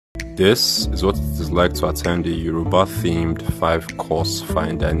This is what it is like to attend the Yoruba-themed 5-course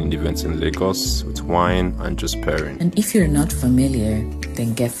fine dining event in Lagos with wine and just pairing. And if you're not familiar,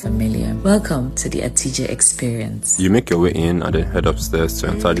 then get familiar. Welcome to the Atije experience. You make your way in and then head upstairs to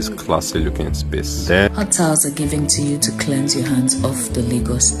enter this classy looking space. Then hot towels are given to you to cleanse your hands off the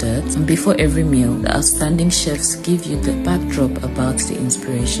Lagos dirt. And before every meal, the outstanding chefs give you the backdrop about the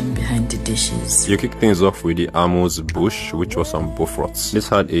inspiration behind the dishes. You kick things off with the Amos bush, which was some bofrots. This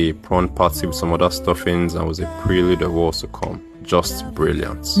had a prawn patty with some other stuffings and was a prelude of what's to come. Just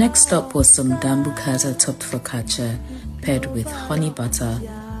brilliant. Next up was some dambu kaza topped focaccia, paired with honey butter,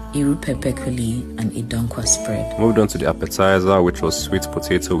 iru pepper kuli, and a donkwa spread. Moved on to the appetizer, which was sweet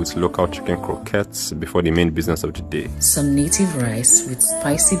potato with local chicken croquettes before the main business of the day. Some native rice with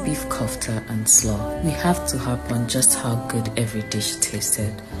spicy beef kofta and slaw. We have to harp on just how good every dish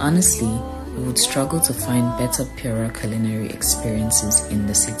tasted. Honestly, you would struggle to find better, purer culinary experiences in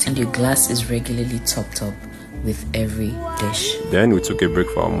the city, and your glass is regularly topped up with every dish. Then we took a break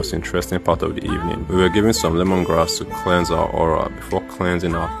for our most interesting part of the evening. We were given some lemongrass to cleanse our aura before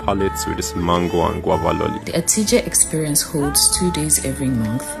cleansing our palates with this mango and guava lolly. The Atije experience holds 2 days every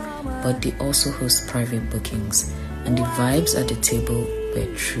month, but they also host private bookings, and the vibes at the table were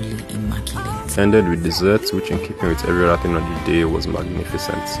truly immaculate. Ended with dessert, which in keeping with every other thing on the day was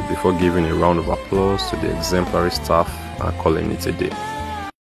magnificent, before giving a round of applause to the exemplary staff and calling it a day.